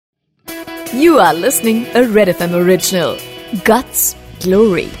You are listening a Red FM original. Guts,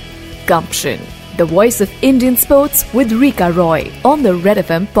 Glory, Gumption. The voice of Indian sports with Rika Roy on the Red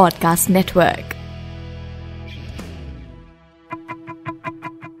FM Podcast Network.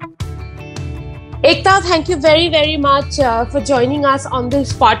 Ekta, thank you very, very much for joining us on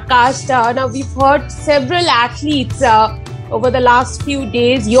this podcast. Now, we've heard several athletes over the last few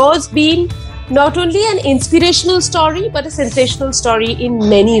days. Yours being not only an inspirational story, but a sensational story in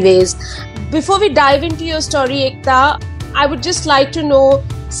many ways. Before we dive into your story, Ekta, I would just like to know,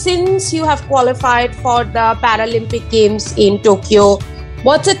 since you have qualified for the Paralympic Games in Tokyo,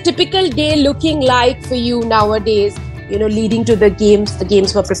 what's a typical day looking like for you nowadays, leading to the Games? The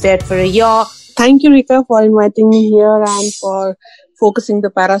Games were prepared for a year. Thank you, Rika, for inviting me here and for focusing the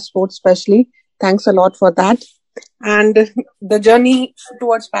para sport especially. Thanks a lot for that. And the journey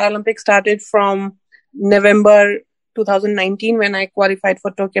towards Paralympics started from November 2019 when I qualified for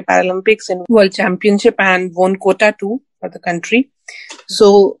Tokyo Paralympics in World Championship and won quota 2 for the country.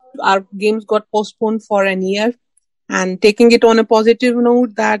 So our games got postponed for a year, and taking it on a positive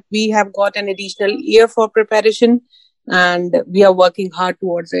note that we have got an additional year for preparation and we are working hard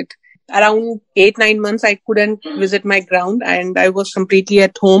towards it. Around 8-9 months, I couldn't visit my ground and I was completely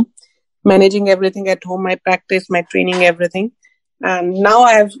at home, managing everything at home, my practice, my training, everything. And now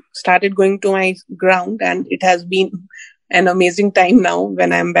I have started going to my ground and it has been an amazing time now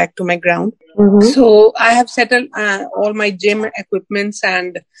when I'm back to my ground. Mm-hmm. So I have settled all my gym equipments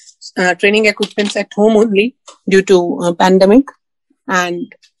and training equipments at home only due to pandemic.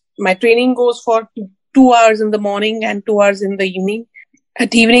 And my training goes for 2 hours in the morning and 2 hours in the evening.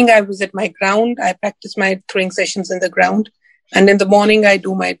 At evening, I visit my ground. I practice my throwing sessions in the ground. And in the morning, I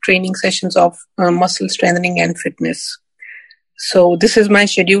do my training sessions of muscle strengthening and fitness. So this is my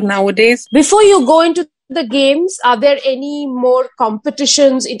schedule nowadays. Before you go into the games, are there any more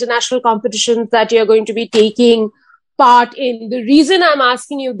competitions, international competitions that you're going to be taking part in? The reason I'm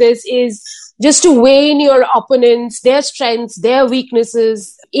asking you this is just to weigh in your opponents, their strengths, their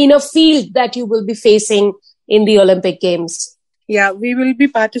weaknesses in a field that you will be facing in the Olympic Games. Yeah, we will be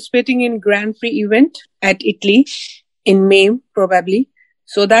participating in Grand Prix event at Italy in May, probably.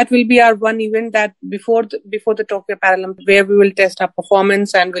 So that will be our one event that before the Tokyo Paralympics, where we will test our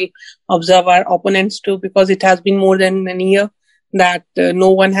performance and will observe our opponents too, because it has been more than a year that no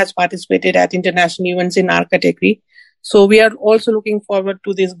one has participated at international events in our category. So we are also looking forward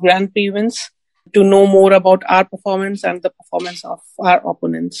to these Grand Prix events to know more about our performance and the performance of our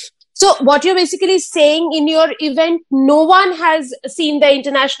opponents. So what you're basically saying, in your event, no one has seen the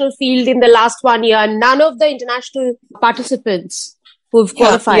international field in the last 1 year. None of the international participants who've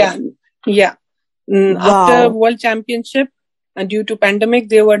qualified. Yeah. Wow. After World Championship, and due to pandemic,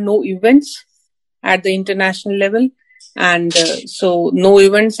 there were no events at the international level. And so no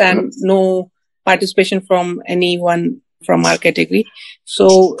events and no participation from anyone from our category.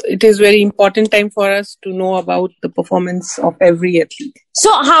 So it is very important time for us to know about the performance of every athlete.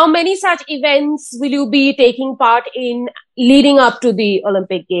 So how many such events will you be taking part in leading up to the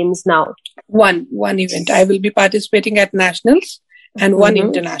Olympic Games now? One event. I will be participating at nationals and one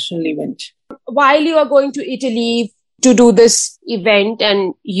international event. While you are going to Italy to do this event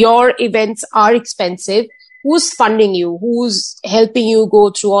and your events are expensive, who's funding you? Who's helping you go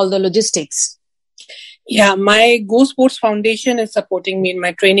through all the logistics? Yeah, my Go Sports Foundation is supporting me in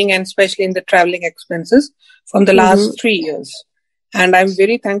my training and especially in the traveling expenses from the last 3 years. And I'm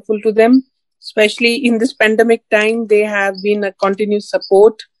very thankful to them, especially in this pandemic time. They have been a continuous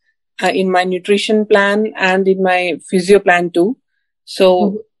support in my nutrition plan and in my physio plan too.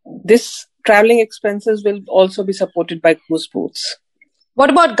 So this traveling expenses will also be supported by Go Sports. What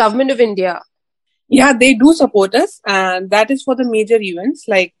about Government of India? Yeah, they do support us, and that is for the major events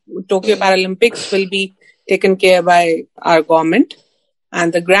like Tokyo Paralympics will be taken care by our government,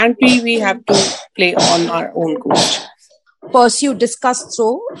 and the Grand Prix we have to play on our own coast. Pursue discus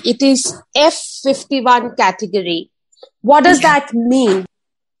throw. It is F51 category. What does that mean?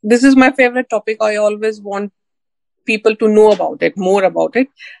 This is my favorite topic. I always want people to know about it, more about it.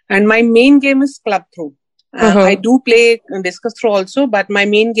 And my main game is club throw. I do play discus throw also, but my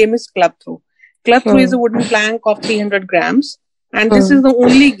main game is club throw. Club throw is a wooden plank of 300 grams. And this is the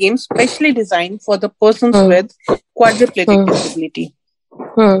only game specially designed for the persons with quadriplegic disability.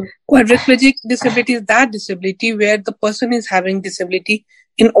 Quadriplegic disability is that disability where the person is having disability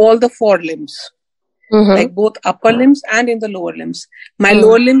in all the 4 limbs. Like both upper limbs and in the lower limbs. My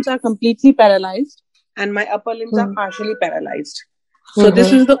lower limbs are completely paralyzed and my upper limbs are partially paralyzed. So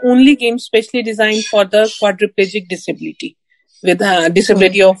this is the only game specially designed for the quadriplegic disability with a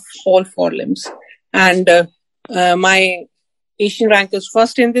disability of all 4 limbs. And my Asian rank is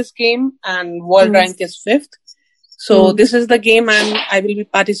first in this game and world rank is fifth. So this is the game I will be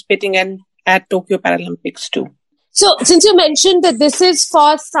participating in at Tokyo Paralympics too. So, since you mentioned that this is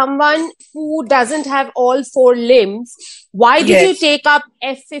for someone who doesn't have all four limbs, why did you take up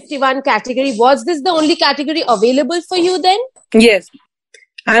F51 category? Was this the only category available for you then? Yes.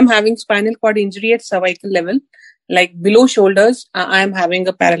 I am having spinal cord injury at cervical level. Like below shoulders, I am having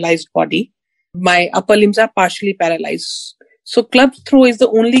a paralyzed body. My upper limbs are partially paralyzed. So club throw is the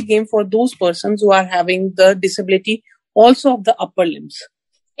only game for those persons who are having the disability also of the upper limbs.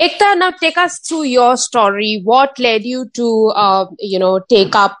 Ekta, now take us through your story. What led you to,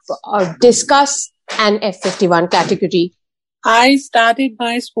 take up discus and F51 category? I started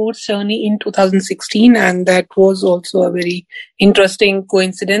my sports journey in 2016, and that was also a very interesting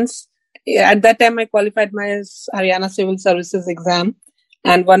coincidence. At that time, I qualified my Haryana Civil Services exam,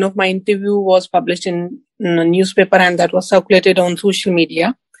 and one of my interview was published in a newspaper, and that was circulated on social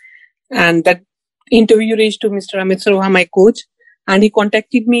media. And that interview reached to Mr. Amit Saroha, my coach, and he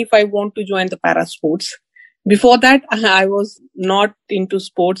contacted me if I want to join the para sports. Before that, I was not into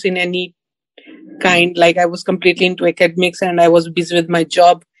sports in any kind. Like I was completely into academics and I was busy with my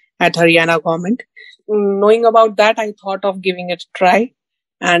job at Haryana government. Knowing about that, I thought of giving it a try.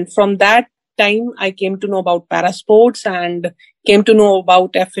 And from that time, I came to know about para sports and came to know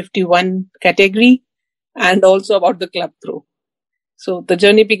about F51 category and also about the club throw. So the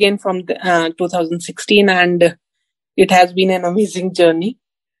journey began from 2016 and it has been an amazing journey.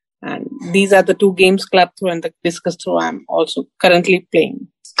 And these are the two games, club throw and the discus throw, I'm also currently playing.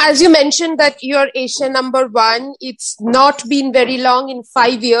 As you mentioned that you're Asian number one, it's not been very long. In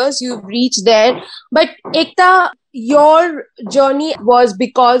 5 years, you've reached there. But Ekta, your journey was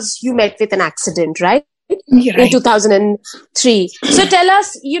because you met with an accident, right? Yeah, right. In 2003. So tell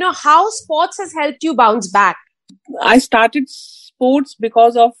us, how sports has helped you bounce back. I started sports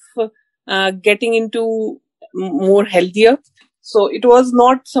because of getting into more healthier. So it was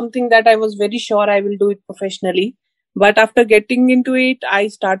not something that I was very sure I will do it professionally. But after getting into it, I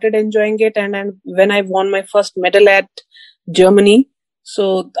started enjoying it. And when I won my first medal at Germany,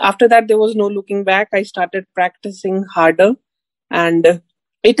 so after that, there was no looking back. I started practicing harder and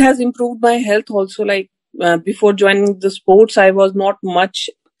it has improved my health also. Like before joining the sports, I was not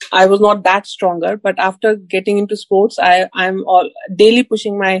that stronger. But after getting into sports, I'm daily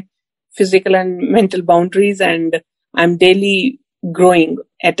pushing my physical and mental boundaries and I'm daily growing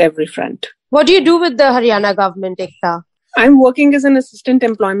at every front. What do you do with the Haryana government, Ekta? I'm working as an assistant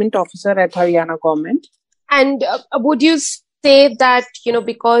employment officer at Haryana government. And would you say that,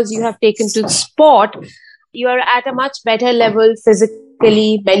 because you have taken to sport, you are at a much better level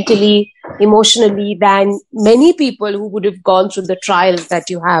physically, mentally, emotionally than many people who would have gone through the trials that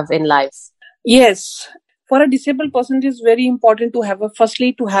you have in life? Yes. For a disabled person, it is very important to have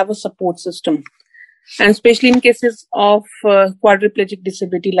a support system. And especially in cases of quadriplegic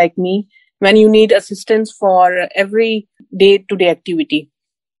disability like me, when you need assistance for every day-to-day activity.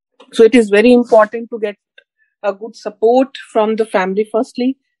 So it is very important to get a good support from the family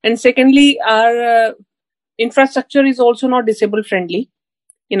firstly. And secondly, our infrastructure is also not disabled friendly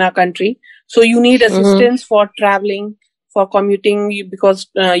in our country. So you need assistance for traveling, for commuting, because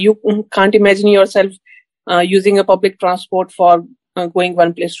you can't imagine yourself using a public transport for going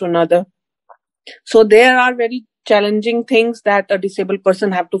one place to another. So there are very challenging things that a disabled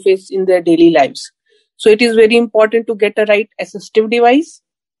person have to face in their daily lives. So it is very important to get a right assistive device,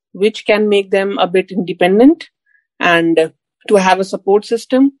 which can make them a bit independent, and to have a support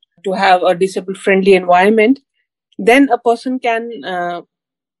system, to have a disabled friendly environment. Then a person can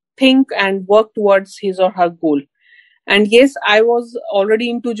think and work towards his or her goal. And yes, I was already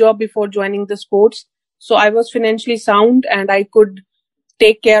into job before joining the sports. So I was financially sound and I could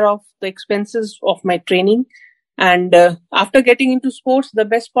take care of the expenses of my training. And after getting into sports, the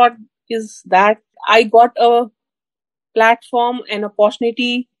best part is that I got a platform and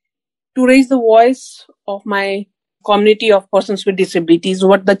opportunity to raise the voice of my community of persons with disabilities,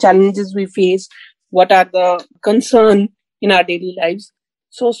 what the challenges we face, what are the concerns in our daily lives.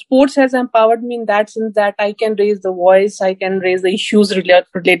 So sports has empowered me in that sense that I can raise the voice, I can raise the issues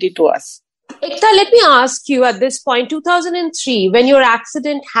related to us. Ekta, let me ask you at this point, 2003, when your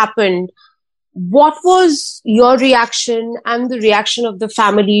accident happened, what was your reaction and the reaction of the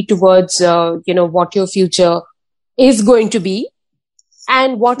family towards, what your future is going to be?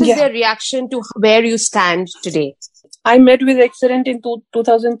 And what is their reaction to where you stand today? I met with accident in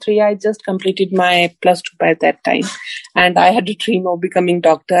 2003. I just completed my +2 by that time. And I had a dream of becoming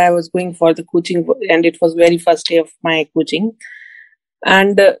doctor. I was going for the coaching and it was very first day of my coaching.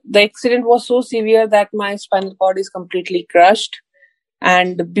 And the accident was so severe that my spinal cord is completely crushed.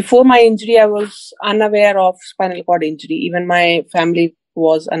 And before my injury, I was unaware of spinal cord injury. Even my family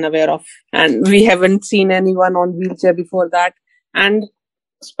was unaware of, and we haven't seen anyone on wheelchair before that. And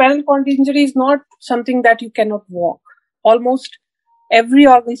spinal cord injury is not something that you cannot walk. Almost every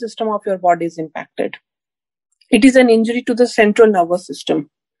organ system of your body is impacted. It is an injury to the central nervous system.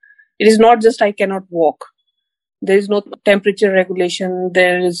 It is not just I cannot walk. There is no temperature regulation.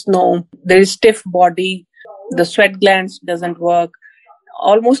 There is stiff body. The sweat glands doesn't work.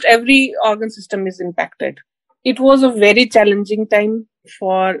 Almost every organ system is impacted. It was a very challenging time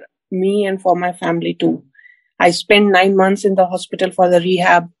for me and for my family too. I spent 9 months in the hospital for the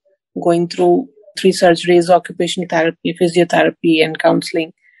rehab, going through 3 surgeries, occupational therapy, physiotherapy, and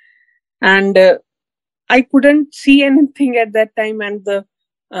counseling. And I couldn't see anything at that time. And the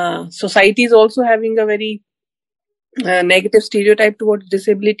society is also having a very negative stereotype towards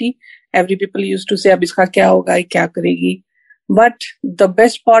disability. Every people used to say, "Ab iska kya hoga, ye kya karegi?" But the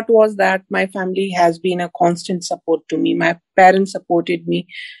best part was that my family has been a constant support to me. My parents supported me.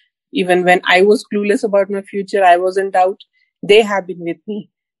 Even when I was clueless about my future, I was in doubt. They have been with me.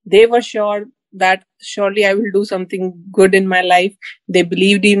 They were sure that surely I will do something good in my life. They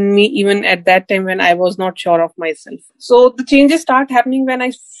believed in me even at that time when I was not sure of myself. So the changes start happening when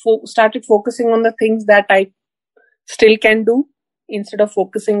I started focusing on the things that I still can do instead of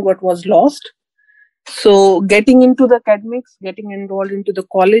focusing what was lost. So getting into the academics, getting enrolled into the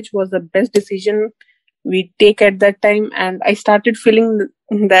college was the best decision we take at that time. And I started feeling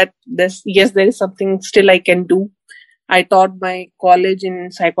that there is something still I can do. I taught my college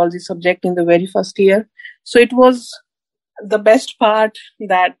in psychology subject in the very first year. So it was the best part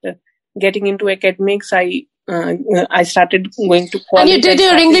that getting into academics, I started going to college. And you did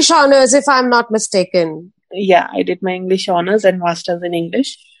your English honors, if I'm not mistaken. Yeah, I did my English honors and masters in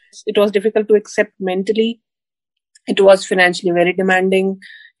English. It was difficult to accept mentally. It was financially very demanding.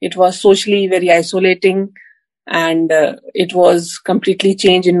 It was socially very isolating. And it was completely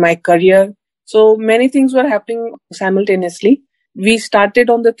changed in my career. So many things were happening simultaneously. We started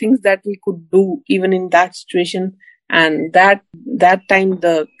on the things that we could do even in that situation. And that time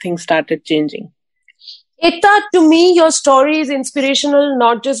the things started changing. Ekta, to me, your story is inspirational,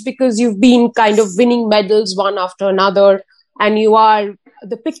 not just because you've been kind of winning medals one after another and you are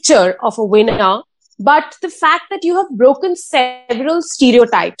the picture of a winner, but the fact that you have broken several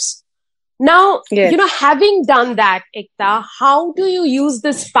stereotypes. Now, Yes. Having done that, Ekta, how do you use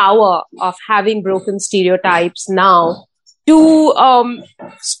this power of having broken stereotypes now to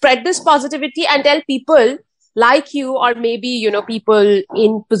spread this positivity and tell people like you, or maybe, people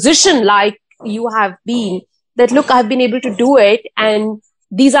in position like you have been, that look, I've been able to do it, and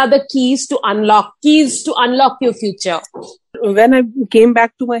these are the keys to unlock your future. When I came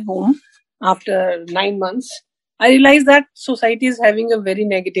back to my home after 9 months, I realized that society is having a very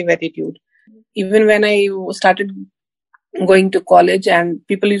negative attitude. Even when I started going to college, and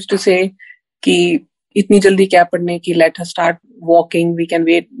people used to say, "Ki itni jaldi kya padne ki, let her start walking, we can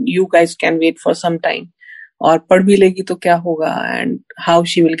wait, you guys can wait for some time. Or पढ़ भी लेगी तो क्या होगा, and how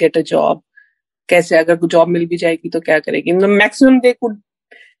she will get a job. कैसे अगर job मिल भी जाएगी तो क्या करेगी?" The maximum they could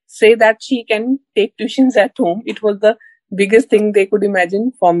say that she can take tuitions at home. It was the biggest thing they could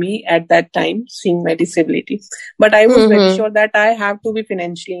imagine for me at that time, seeing my disability. But I was very sure that I have to be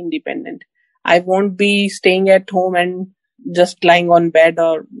financially independent. I won't be staying at home and just lying on bed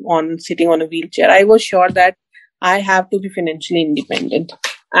or sitting on a wheelchair. I was sure that I have to be financially independent.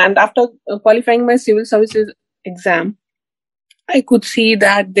 And after qualifying my civil services exam, I could see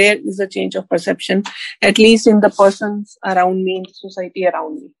that there is a change of perception, at least in the persons around me, in the society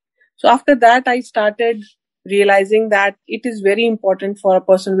around me. So after that, I started realizing that it is very important for a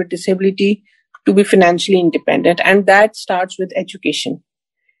person with disability to be financially independent. And that starts with education.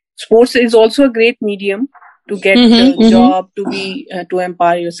 Sports is also a great medium to get a job, to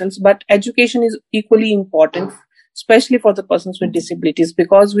empower yourselves. But education is equally important, especially for the persons with disabilities,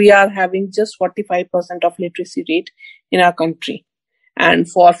 because we are having just 45% of literacy rate in our country. And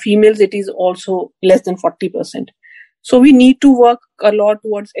for females, it is also less than 40%. So we need to work a lot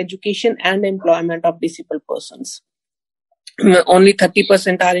towards education and employment of disabled persons. Only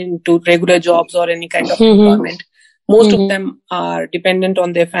 30% are into regular jobs or any kind of employment. Most of them are dependent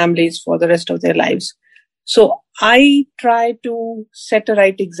on their families for the rest of their lives. So I try to set a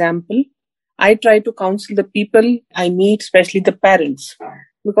right example. I try to counsel the people I meet, especially the parents,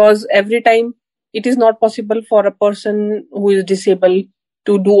 because every time it is not possible for a person who is disabled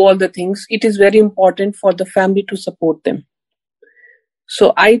to do all the things. It is very important for the family to support them.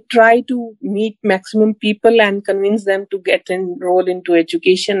 So I try to meet maximum people and convince them to get enrolled into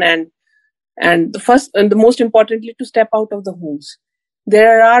education, and the first and the most importantly, to step out of the homes.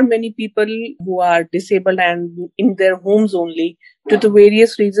 There are many people who are disabled and in their homes only due to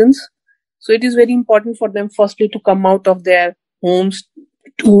various reasons. So it is very important for them firstly to come out of their homes,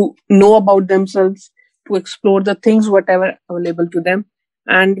 to know about themselves, to explore the things whatever available to them.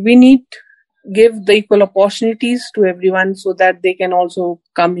 And we need give the equal opportunities to everyone so that they can also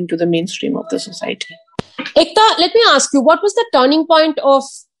come into the mainstream of the society. Ekta, let me ask you, what was the turning point of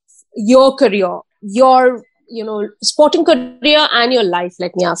your career, your sporting career and your life?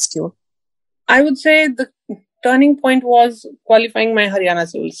 Let me ask you. I would say the turning point was qualifying my Haryana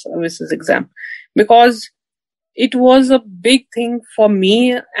Civil Services exam, because it was a big thing for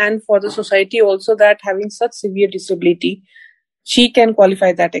me and for the society also, that having such severe disability, she can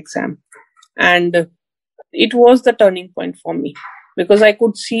qualify that exam. And it was the turning point for me, because I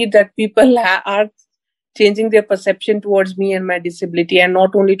could see that people are changing their perception towards me and my disability, and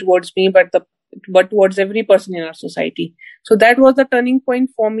not only towards me, but towards every person in our society. So that was the turning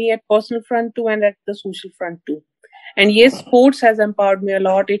point for me at personal front too, and at the social front too. And yes, sports has empowered me a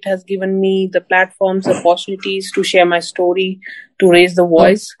lot. It has given me the platforms, the opportunities to share my story, to raise the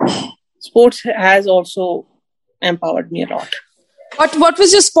voice. Sports has also empowered me a lot. What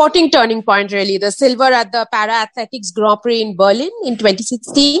was your sporting turning point, really? The silver at the Para Athletics Grand Prix in Berlin in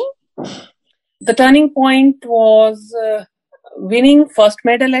 2016? The turning point was winning first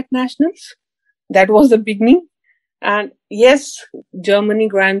medal at Nationals. That was the beginning. And yes, Germany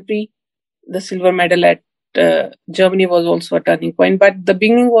Grand Prix, the silver medal at Germany was also a turning point. But the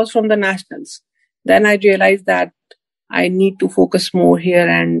beginning was from the Nationals. Then I realized that I need to focus more here,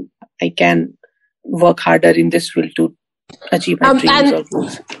 and I can work harder in this field to achieve my dreams or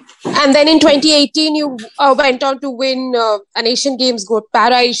goals. And then in 2018, you went on to win an Asian Games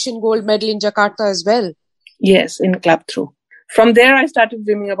Para-Asian gold medal in Jakarta as well. Yes, in club throw. From there, I started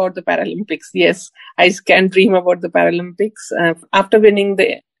dreaming about the Paralympics. Yes, I can dream about the Paralympics. After winning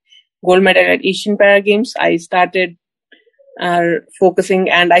the gold medal at Asian Para Games, I started focusing,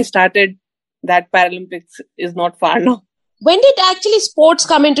 and I started that Paralympics is not far now. When did actually sports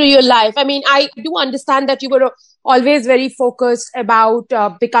come into your life? I mean, I do understand that you were always very focused about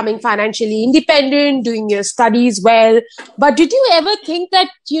becoming financially independent, doing your studies well. But did you ever think that,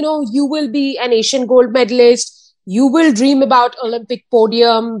 you will be an Asian gold medalist? You will dream about Olympic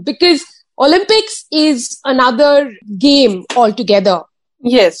podium? Because Olympics is another game altogether.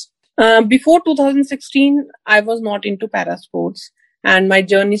 Yes. Before 2016, I was not into para sports, and my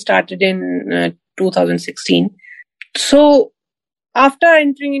journey started in 2016. So after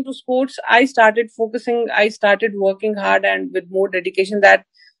entering into sports, I started focusing, I started working hard and with more dedication, that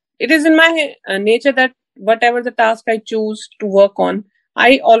it is in my nature that whatever the task I choose to work on,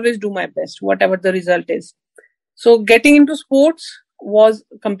 I always do my best, whatever the result is. So getting into sports was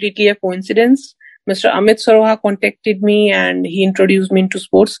completely a coincidence. Mr. Amit Saroha contacted me and he introduced me into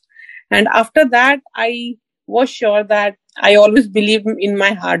sports. And after that, I was sure that I always believe in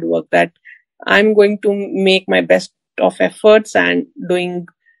my hard work, that I'm going to make my best of efforts and doing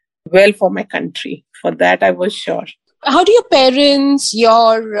well for my country. For that, I was sure. How do your parents,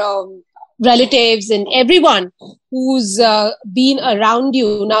 your relatives and everyone who's been around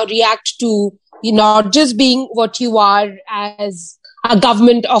you now react to you not just being what you are as a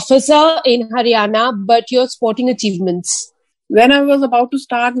government officer in Haryana, but your sporting achievements? When I was about to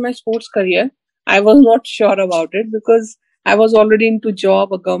start my sports career, I was not sure about it, because I was already into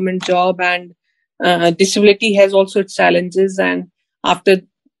a government job, and disability has also its challenges. And after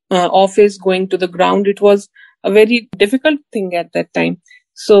office, going to the ground, it was a very difficult thing at that time.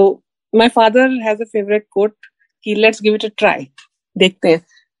 So my father has a favorite quote, let's give it a try. देखते हैं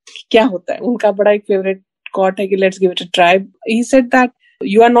क्या होता है. उनका बड़ा एक favorite quote है कि let's give it a try. He said that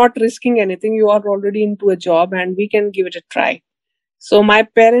you are not risking anything. You are already into a job and we can give it a try. So my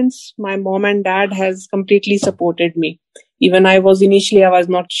parents, my mom and dad has completely supported me. Even I was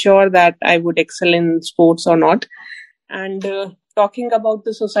not sure that I would excel in sports or not. And talking about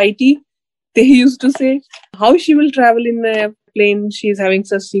the society, they used to say how she will travel in a plane. She is having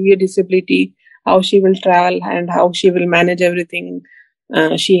such severe disability. How she will travel and how she will manage everything.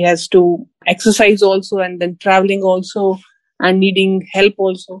 She has to exercise also, and then traveling also, and needing help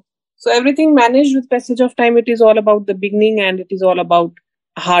also. So everything managed with passage of time. It is all about the beginning, and it is all about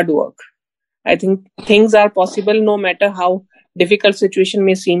hard work. I think things are possible no matter how difficult situation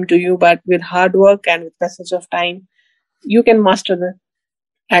may seem to you, but with hard work and with passage of time, you can master the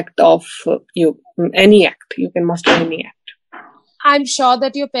act of any act. You can master any act. I'm sure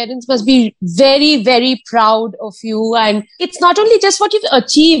that your parents must be very, very proud of you. And it's not only just what you've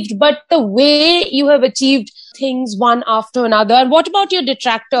achieved, but the way you have achieved things one after another. And what about your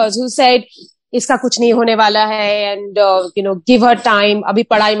detractors who said, iska kuch nahi hone wala hai, and, give her time, abhi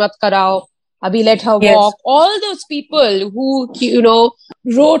padhai mat karao, abhi let her Yes. walk. All those people who,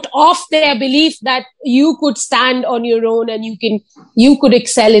 wrote off their belief that you could stand on your own and you could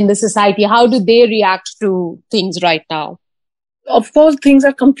excel in the society. How do they react to things right now? Of course, things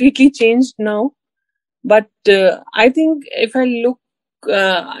are completely changed now. But I think if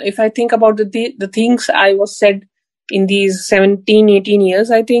I think about the things I was said in these 17, 18 years,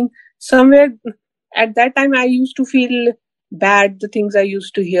 I think somewhere at that time I used to feel bad, the things I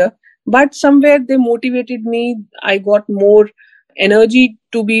used to hear. But somewhere they motivated me. I got more energy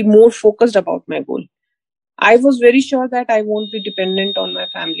to be more focused about my goal. I was very sure that I won't be dependent on my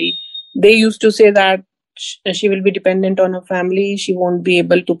family. They used to say that she will be dependent on her family. She won't be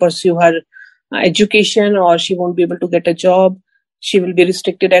able to pursue her education, or she won't be able to get a job. She will be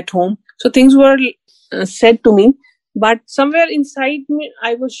restricted at home. So things were said to me. But somewhere inside me,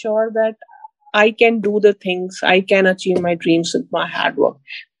 I was sure that I can do the things. I can achieve my dreams with my hard work.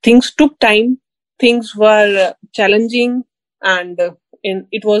 Things took time. Things were challenging, and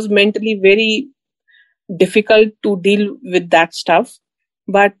it was mentally very difficult to deal with that stuff.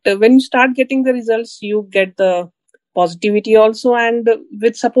 But when you start getting the results, you get the positivity also, and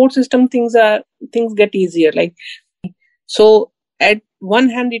with support system, things get easier. So at one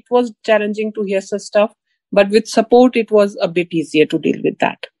hand, it was challenging to hear such stuff, but with support, it was a bit easier to deal with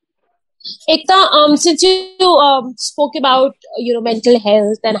that. Ekta, since you spoke about mental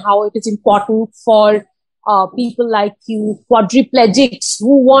health and how it is important for people like you, quadriplegics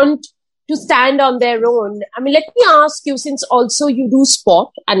who want to stand on their own. I mean, let me ask you, since also you do sport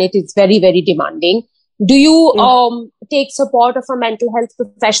and it is very, very demanding, do you take support of a mental health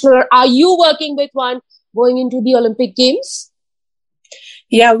professional, or are you working with one going into the Olympic Games?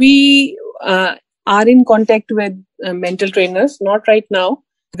 Yeah, we are in contact with mental trainers, not right now.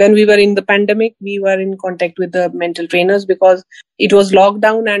 When we were in the pandemic, we were in contact with the mental trainers because it was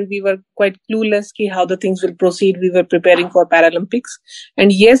lockdown and we were quite clueless how the things will proceed. We were preparing for Paralympics.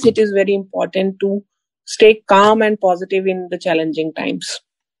 And yes, it is very important to stay calm and positive in the challenging times.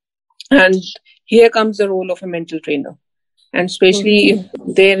 And here comes the role of a mental trainer. And especially if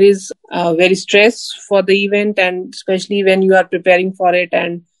there is very stress for the event, and especially when you are preparing for it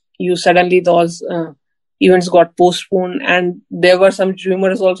and you suddenly those events got postponed, and there were some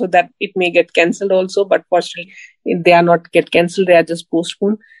rumors also that it may get cancelled also, but fortunately they are not get cancelled, they are just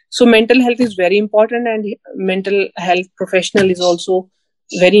postponed. So mental health is very important, and mental health professional is also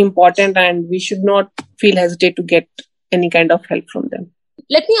very important, and we should not feel hesitate to get any kind of help from them.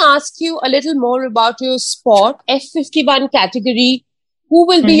 Let me ask you a little more about your sport, F51 category. Who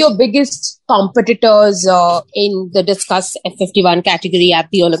will be your biggest competitors in the discuss F51 category at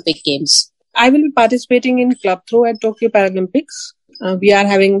the Olympic Games? I will be participating in club throw at Tokyo Paralympics. We are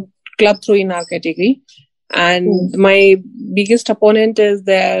having club throw in our category. And my biggest opponent is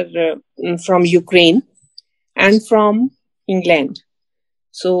there from Ukraine and from England.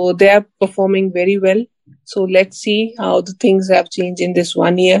 So they are performing very well. So let's see how the things have changed in this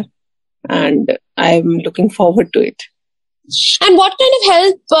 1 year. And I'm looking forward to it. And what kind of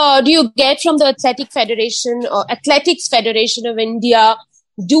help do you get from the Athletics Federation of India?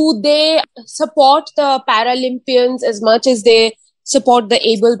 Do they support the Paralympians as much as they support the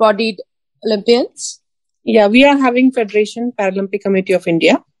able-bodied Olympians? Yeah, we are having Federation Paralympic Committee of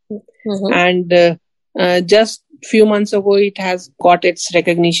India. And just few months ago, it has got its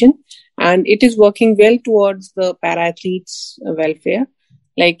recognition. And it is working well towards the para-athletes' welfare.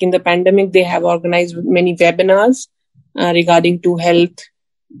 Like in the pandemic, they have organized many webinars regarding to health,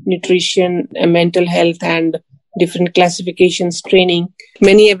 nutrition, mental health, and different classifications, training.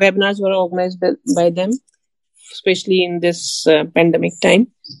 Many webinars were organized by them, especially in this pandemic time.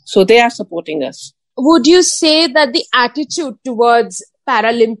 So they are supporting us. Would you say that the attitude towards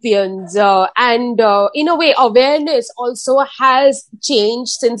Paralympians and in a way awareness also has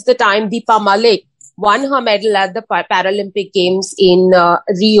changed since the time Deepa Malik won her medal at the Paralympic Games in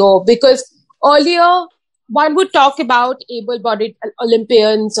Rio? Because earlier one would talk about able-bodied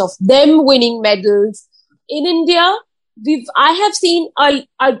Olympians, of them winning medals. In India, I have seen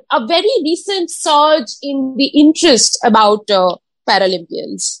a very recent surge in the interest about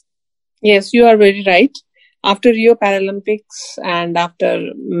Paralympians. Yes, you are very right. After Rio Paralympics and after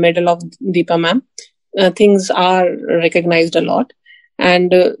medal of Deepa ma'am, things are recognized a lot.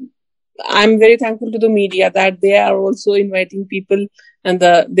 And I'm very thankful to the media that they are also inviting people and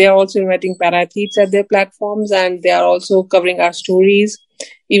they are also inviting para-athletes at their platforms, and they are also covering our stories.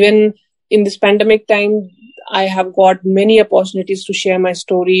 Even in this pandemic time, I have got many opportunities to share my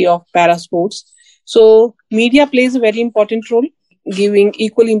story of para sports. So media plays a very important role, giving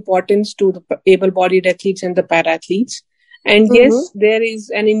equal importance to the able-bodied athletes and the para-athletes. And yes, there is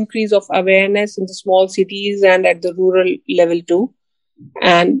an increase of awareness in the small cities and at the rural level too.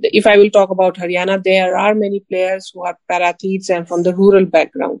 And if I will talk about Haryana, there are many players who are para-athletes and from the rural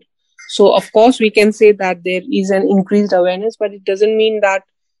background. So, of course, we can say that there is an increased awareness, but it doesn't mean that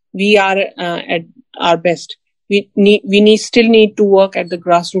we are at our best. We still need to work at the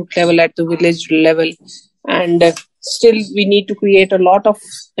grassroots level, at the village level. And still, we need to create a lot of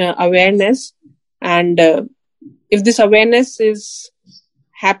awareness. And if this awareness is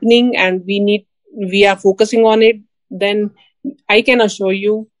happening and we are focusing on it, then I can assure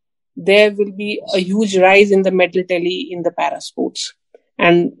you there will be a huge rise in the medal tally in the para sports,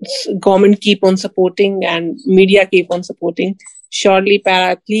 and government keep on supporting and media keep on supporting. Surely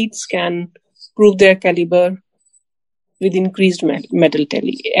para athletes can prove their caliber with increased medal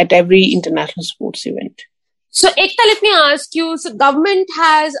tally at every international sports event. So Ekta, let me ask you, so government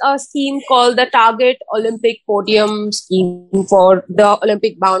has a scheme called the Target Olympic Podium Scheme for the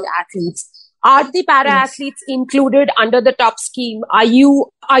Olympic bound athletes. Are the para-athletes included under the top scheme? Are you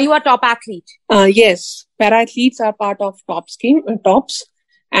a top athlete? Yes, para-athletes are part of TOPS,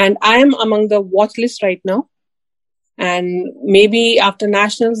 and I am among the watch list right now. And maybe after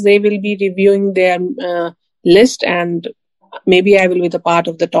nationals, they will be reviewing their list, and maybe I will be the part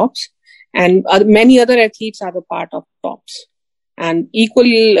of the TOPS. And many other athletes are the part of TOPS. And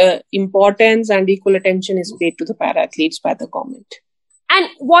equal importance and equal attention is paid to the para-athletes by the government. And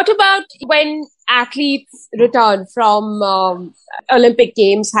what about when athletes return from Olympic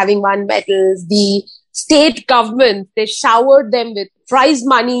Games having won medals? The state government, they showered them with prize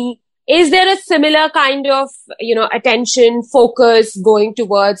money. Is there a similar kind of, attention, focus going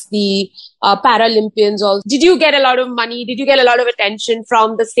towards the Paralympians? Also, did you get a lot of money? Did you get a lot of attention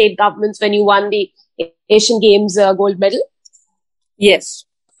from the state governments when you won the Asian Games gold medal? Yes,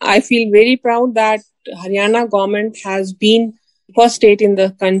 I feel very proud that Haryana government has been first state in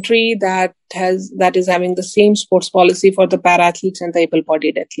the country that is having the same sports policy for the para-athletes and the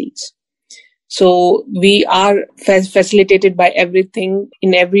able-bodied athletes. So we are facilitated by everything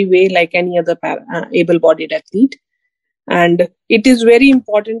in every way like any other able-bodied athlete. And it is very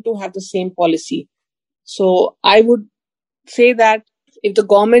important to have the same policy. So I would say that if the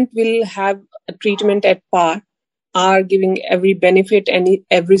government will have a treatment at par, are giving every benefit and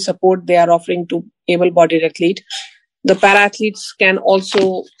every support they are offering to able-bodied athlete, the para-athletes can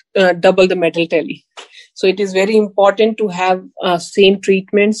also double the medal tally. So it is very important to have same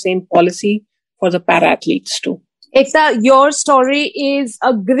treatment, same policy for the para-athletes too. Ekta, your story is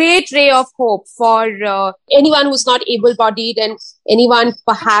a great ray of hope for anyone who's not able-bodied and anyone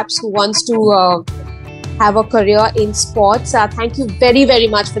perhaps who wants to have a career in sports. Thank you very, very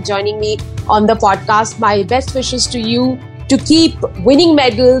much for joining me on the podcast. My best wishes to you to keep winning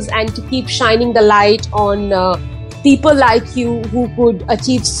medals and to keep shining the light on people like you who could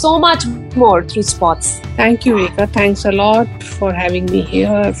achieve so much more through sports. Thank you, Rekha. Thanks a lot for having me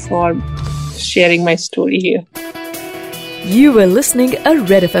here, for sharing my story here. You were listening a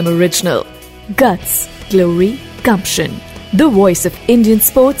Red FM original. Guts, Glory, Gumption. The voice of Indian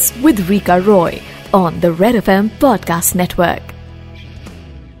sports with Rika Roy on the Red FM Podcast Network.